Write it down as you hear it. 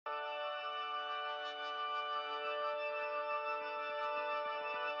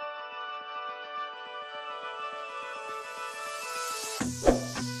So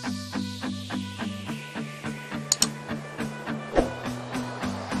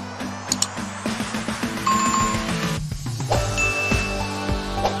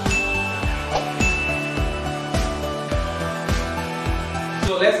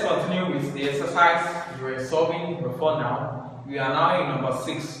let's continue with the exercise we were solving before now. We are now in number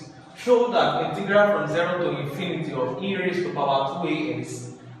 6. Show that integral from 0 to infinity of e raised to power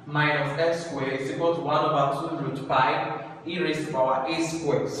 2as minus x squared is equal to 1 over 2 root pi e raised to power a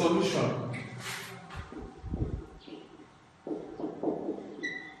squared. Solution.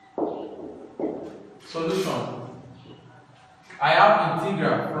 Solution. I have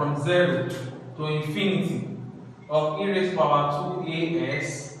integral from 0 to infinity of e raised to power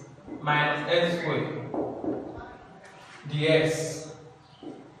 2as minus x squared ds.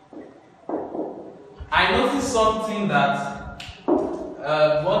 I notice something that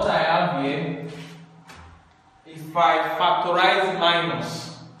what I have here, if I factorize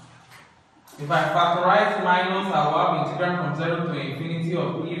minus, I will have integral from 0 to infinity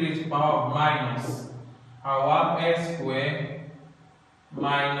of e raised to power of minus. I will have x squared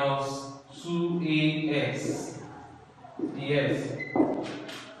minus 2as ds.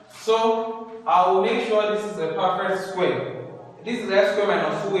 So I will make sure this is a perfect square. This is x squared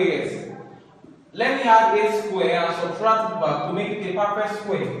minus 2as. Let me add a square and subtract it back to make it a perfect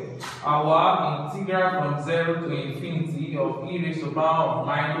square. I will have integral from 0 to infinity of e raised to power of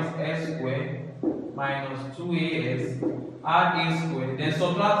minus x squared minus 2as, add a square, then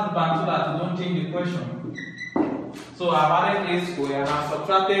subtract it back so that you don't change the question. So I've added a square and I've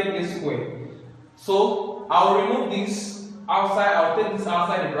subtracted a square. So I'll remove this outside, I'll take this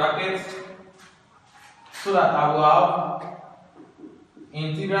outside the bracket so that I will have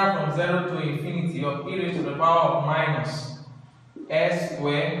integral from 0 to infinity of e raised to the power of minus x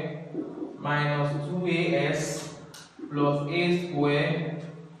squared minus 2as plus a squared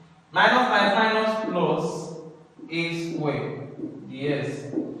minus plus a squared ds.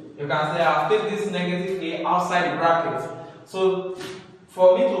 You can say I'll take this negative a outside the bracket. So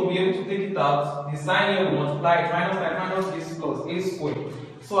for me to be able to take it out, the sign here will multiply it, minus this plus a squared.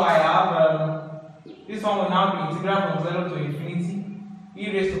 So I have this one will now be integral from 0 to infinity e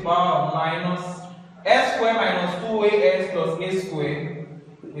raised to power of minus x squared minus 2as plus a squared.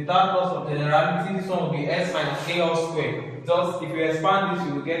 Without loss of generality, this one will be s minus a all squared. Just if you expand this,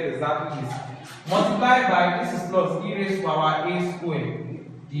 you will get exactly this. Multiplied by this is plus e raised to power a squared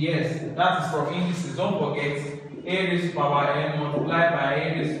ds. That is from indices. Don't forget a raised to power n multiplied by a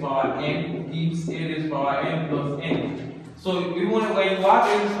raised to power n gives a raised to power n plus n. So even when you have a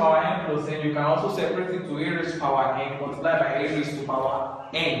raised to power n plus n, you can also separate it to a raised to power n multiplied by a raised to power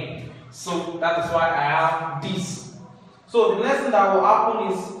n. So that is why I have this. So the next thing that will happen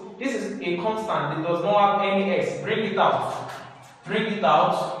is this is a constant. It does not have any x. Bring it out. Bring it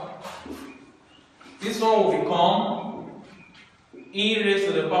out. This one will become e raised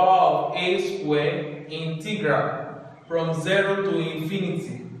to the power of a squared integral from 0 to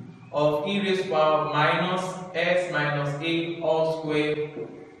infinity of e raised to the power of minus x minus a all squared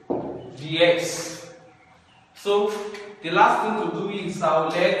dx. So the last thing to do is I'll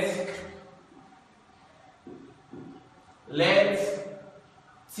let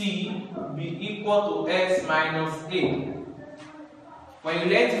t be equal to x minus a. When you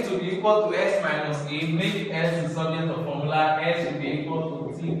let it to be equal to x minus a, make s the subject of formula. S will be equal to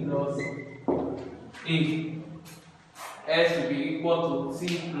t plus a. S will be equal to t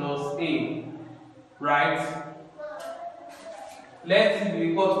plus a, right? Let t be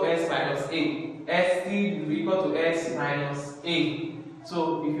equal to s minus a. St will be equal to s minus a.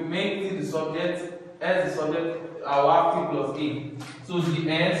 So if you make t the subject, s the subject, I will have t plus a. So the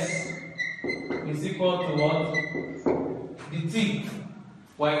s is equal to what? The t.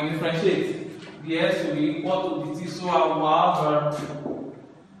 When you differentiate, the s will be equal to the t. So I will have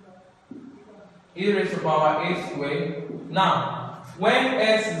e raised to the power a squared. Now, when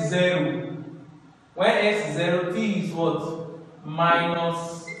s is 0, t is what?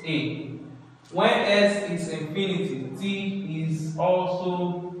 Minus a. When s is infinity, t is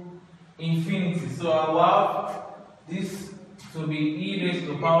also infinity. So I will have this to be e raised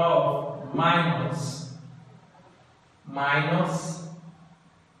to the power of minus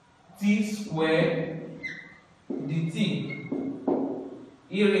t squared dt.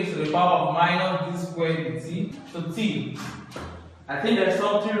 E raised to the power of minus d squared dt. So t. I think there's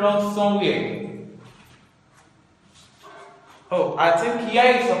something wrong somewhere. Oh, I think here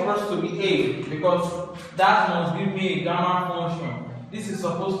is supposed to be a because that must give me a gamma function. This is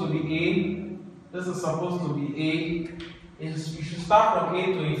supposed to be a. This is supposed to be a. You should start from a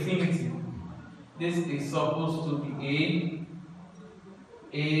to infinity. This is supposed to be a.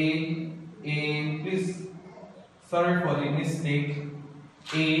 Please, sorry for the mistake.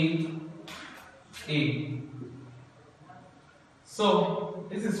 A. So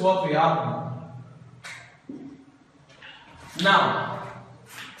this is what will happen. Now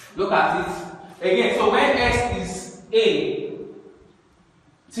look at it again. So when x is a,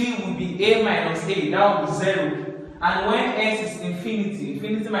 t will be a minus a, that will be 0. And when x is infinity,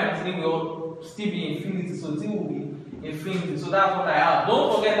 infinity minus a will still be infinity, so t will be infinity. So that's what I have.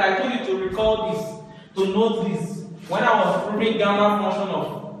 Don't forget, I told you to recall this, to note this. When I was proving gamma function of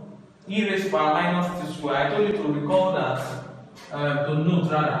e raised to power minus t square, I told you to recall that, to note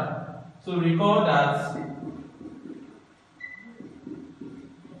rather. So recall that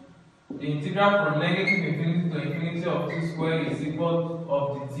the integral from negative infinity to infinity of t squared is equal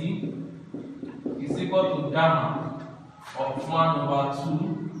of the t is equal to gamma of 1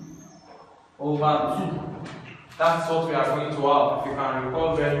 over 2. That's what we are going to have, if you can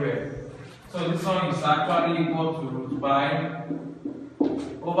recall very well. So this one is actually equal to root by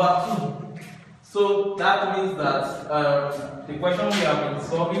over 2. So that means that the question we have been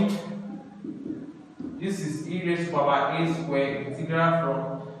solving, this is e raised to power a squared integral from,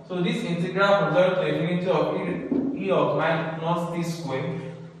 so this integral from 0 to infinity of e of minus t squared,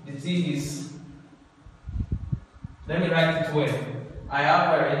 the t is, let me write it well. I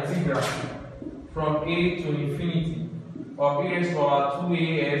have an integral from a to infinity of e raised to power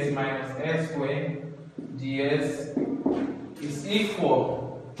 2as minus s squared ds is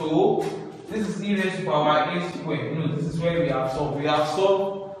equal to, this is e raised to power a squared. No, this is where we have solved. We have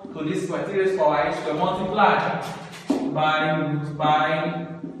solved to this point, e raised to power a squared multiplied by root by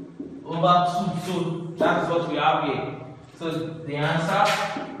over 2. So that is what we have here. So the answer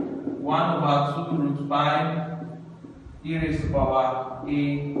 1 over 2 root by e raised to power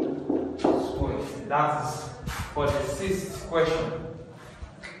a squared. That is for the 6th question.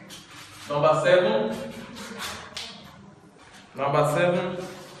 Number 7.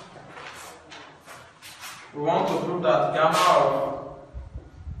 We want to prove that gamma of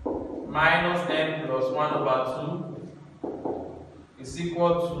minus n plus 1 over 2 is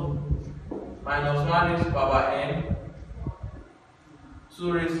equal to minus 1 raised to power n,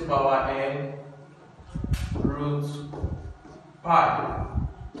 2 raised to power n, root pi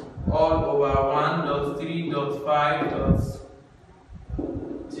all over 1 dot 3 dot 5 dot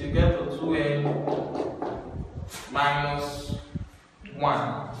till you get to 2n minus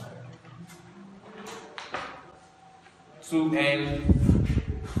 1. 2n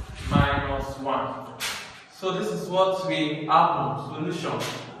minus 1. So this is what will happen. Solution.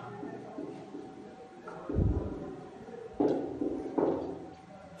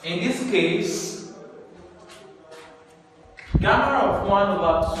 In this case, gamma of 1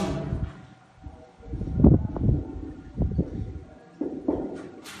 over 2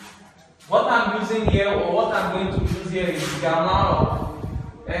 what I'm using here, or what I'm going to use here, is gamma of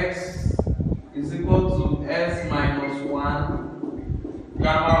x is equal to s minus 1,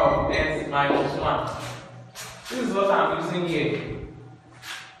 gamma of s minus 1. This is what I'm using here.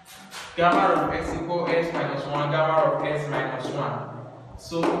 Gamma of x equals s minus 1, gamma of s minus 1.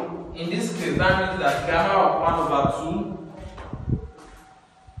 So in this case, that means that gamma of 1 over 2,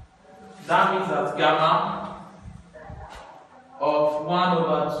 that means that gamma of 1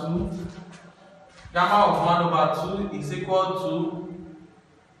 over 2, gamma of 1 over 2 is equal to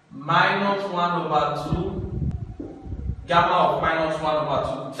minus 1 over 2, gamma of minus 1 over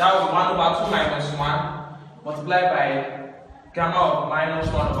 2. That will be 1 over 2 minus 1 multiplied by gamma of minus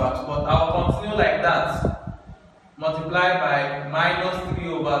 1 over 2. But I will continue like that. Multiply by minus 3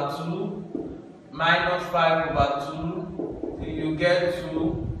 over 2, minus 5 over 2, till you get to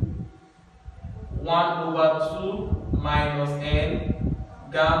 1 over 2 minus n,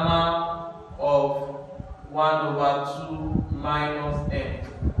 gamma of 1 over 2 minus n.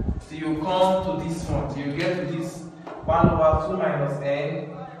 Till you come to this one, till you get to this 1 over 2 minus n,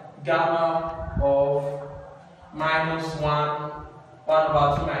 gamma of minus 1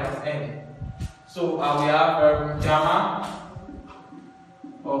 over 2 minus n. So we have gamma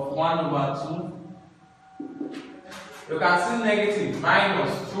of 1 over 2. You can see negative,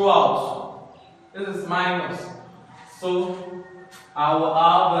 minus throughout. This is minus. So I will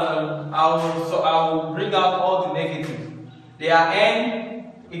bring out all the negative. They are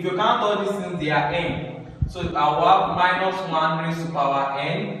n. If you count all these things, they are n. So I will have minus 1 raised to power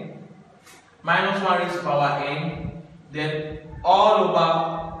n, minus 1 raised to power n, then all over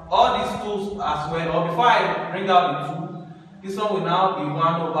all these 2's as well. Or before I bring out the 2, this one will now be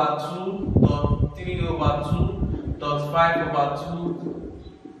 1 over 2 dot 3 over 2 dot 5 over 2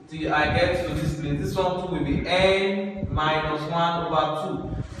 till I get to this place. This one too will be n minus 1 over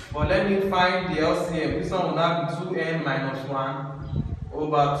 2. But let me find the LCM. This one will now be 2n minus 1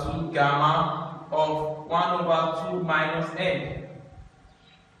 over 2 gamma of 1 over 2 minus n.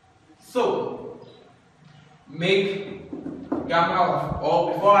 So, make gamma of,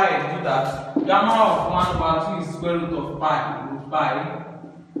 or before I do that, gamma of 1 over 2 is square root of pi. Root pi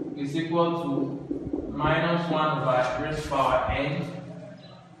is equal to minus 1 over raised power n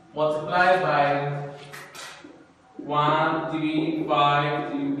multiplied by 1, 3,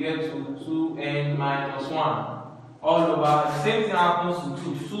 5 till you get to 2n minus 1. All over, the same thing happens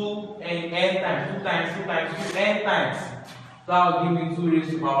to 2 n times, 2 times, 2 times, 2 n times. So that will give me 2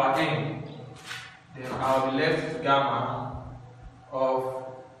 raised to power n. Then I will be left with gamma of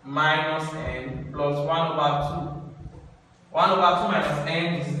minus n plus 1 over 2. 1 over 2 minus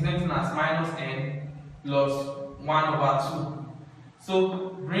n is the same thing as minus n plus 1 over 2. So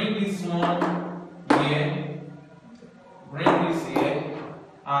bring this one here, bring this here,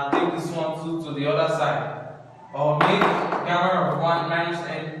 and take this one to the other side. Or make gamma of 1 minus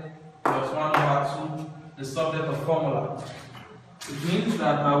n plus 1 over 2 the subject of formula. It means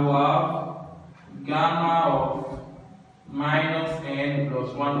that I will have gamma of minus n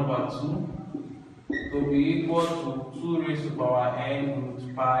plus 1 over 2 to be equal to 2 raised to power n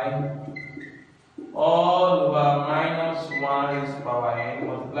root pi all over minus 1 raised to power n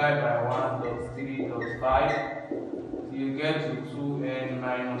multiplied by 1 dot 3 dot 5 till you get to 2n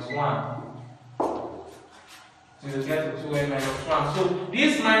minus 1. Till you get to 2n minus 1. So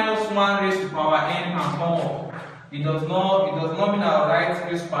this minus 1 raised to power n can come up. It does not mean I will write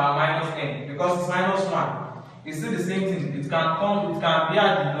raised to power minus n because it's minus 1. It's still the same thing. It can come, it can be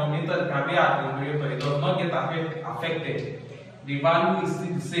at the denominator, it can be at the numerator. It does not get affected. The value is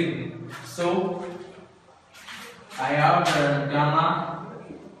still the same. So I have gamma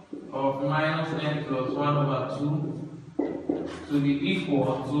of minus n plus 1 over 2 to be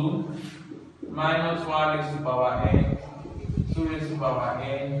equal to minus 1 raised to power n, 2 raised to power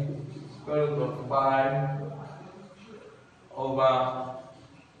n, square root of 5 over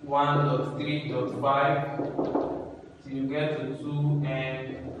 1.3.5 till you get to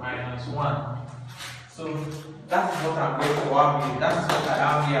 2n minus 1. So that is what I'm going to have here. That is what I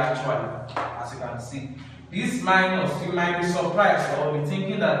have here actually, as you can see. This minus, you might be surprised or be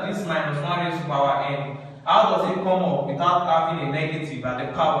thinking that this minus 1 raised to power n, how does it come up without having a negative at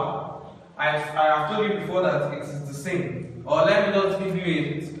the power? I have told you before that it is the same. Or let me just give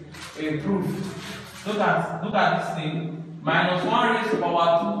you a proof. Look at this thing. Minus 1 raised to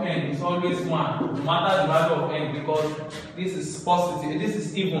power 2n is always 1, no matter the value of n, because this is positive, this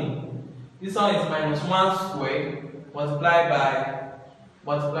is even. This one is minus 1 squared multiplied by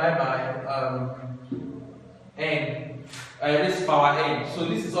n, raised to power n. So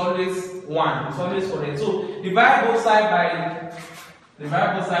this is always 1, it's always correct. So divide both sides by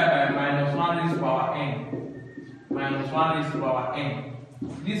minus 1 raised to power n. Minus 1 raised to power n.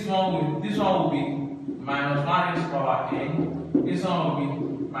 This one will be minus 1 raised to power n. This one will be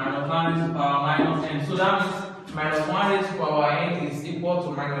minus 1 raised to power minus n. So that means minus 1 raised to power n is equal to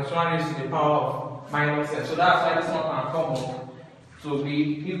minus 1 raised to the power of minus n. So that's why this one can come up to be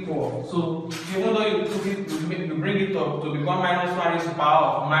equal. So even though you bring it up to become minus 1 raised to the power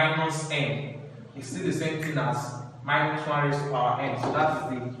of minus n, it's still the same thing as minus 1 raised to the power n. So that is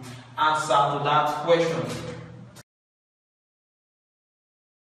the answer to that question.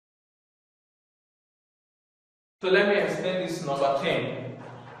 So let me explain this number 10.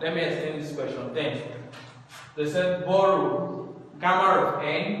 Let me explain this question 10. They said borrow gamma of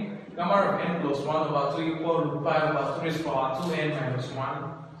n plus 1 over 2 equal root pi over 2 raised to power 2n minus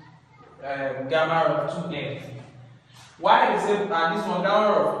 1, gamma of 2n. Why is it, and this one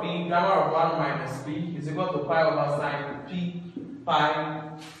gamma of 1 minus p is equal to pi over sine p pi,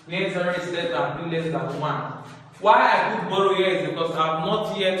 where 0 is less than p less than 1. Why I put borrow here is because I have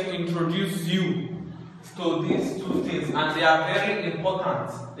not yet introduced you to these two things, and they are very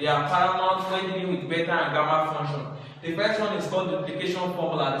important. They are paramount when dealing with beta and gamma function. The first one is called the multiplication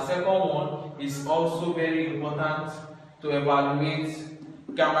formula. The second one is also very important to evaluate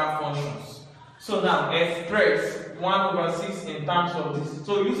gamma functions. So now express 1 over 6 in terms of this.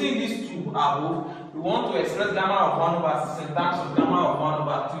 So using these two above, we want to express gamma of 1 over 6 in terms of gamma of 1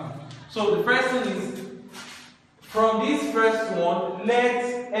 over 2. So the first thing is, from this first one,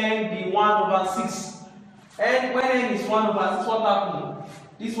 let n be 1 over 6. And when n is 1 over 6, what happens?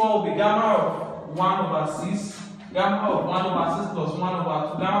 This one will be gamma of 1 over 6, gamma of 1 over 6 plus 1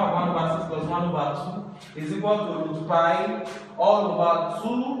 over 2, gamma of 1 over 6 plus 1 over 2 is equal to root pi all over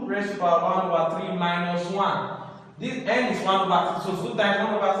 2 raised to power 1 over 3 minus 1. This n is 1 over 6. So 2 times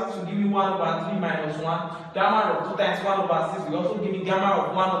 1 over 6 will give me 1 over 3 minus 1. Gamma of 2 times 1 over 6 will also give me gamma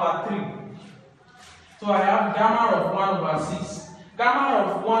of 1 over 3. So I have gamma of 1 over 6. Gamma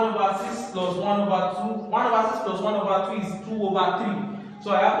of 1 over 6 plus 1 over 2. 1 over 6 plus 1 over 2 is 2 over 3. So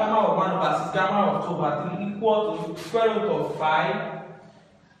I have gamma of 1 over 6, gamma of 2 over 3 equal to square root of 5,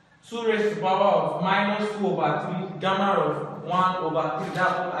 2 raised to the power of minus 2 over 3, gamma of 1 over 3.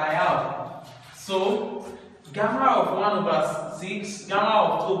 That's what I have. So gamma of 1 over 6, gamma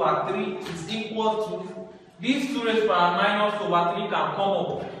of 2 over 3 is equal to, these 2 raised to the power minus 2 over 3 can come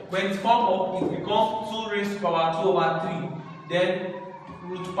up. When it comes up, it becomes 2 raised to the power 2 over 3. Then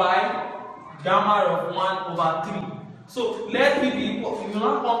root pi, gamma of 1 over 3. So let me be equal. You will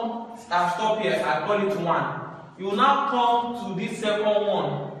now come and stop here. I call it 1. You will now come to this second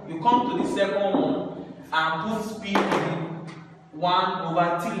one. You come to this second one and put speed to the 1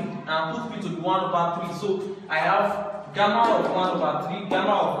 over 3 and put speed to the 1 over 3. So I have gamma of 1 over 3,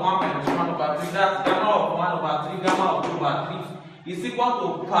 gamma of 1 minus 1 over 3. That's gamma of 1 over 3, gamma of 2 over 3 is equal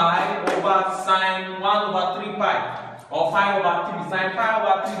to pi over sine 1 over 3 pi or 5 over 3. Sine 5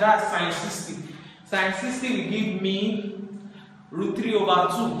 over 3, that's sine 60. Sine 60 will give me root 3 over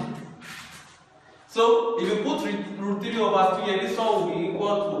 2. So if you put root 3 over 2 here, this one will be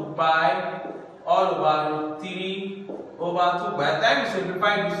equal to pi all over root 3 over 2. By the time you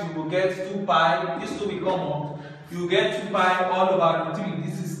simplify this, you will get 2 pi. This 2 will come up. You will get 2 pi all over root 3.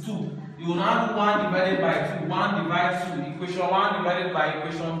 This is 2. You will now do 1 divided by 2. 1 divided 2. Equation 1 divided by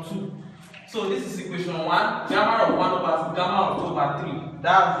equation 2. So this is equation 1. Gamma of 1 over 2, gamma of 2 over 3.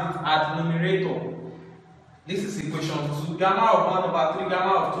 That's it at the numerator. This is equation 2. Gamma of 1 over 3,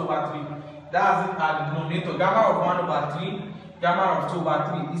 gamma of 2 over 3. That's it at the denominator. Gamma of 1 over 3, gamma of 2 over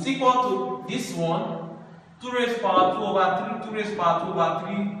 3 is equal to this one. 2 raised to power 2 over 3, 2 raised to power 2 over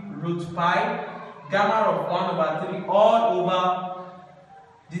 3, root pi, gamma of 1 over 3, all over.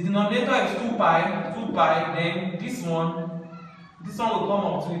 The denominator is 2 pi, then this one will come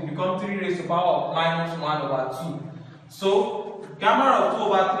up to it, become 3 raised to power of minus 1 over 2. So gamma of 2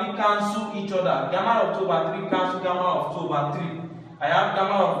 over 3 cancel each other. Gamma of 2 over 3 cancel gamma of 2 over 3. I have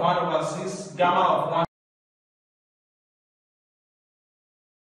gamma of 1 over 6, gamma of 1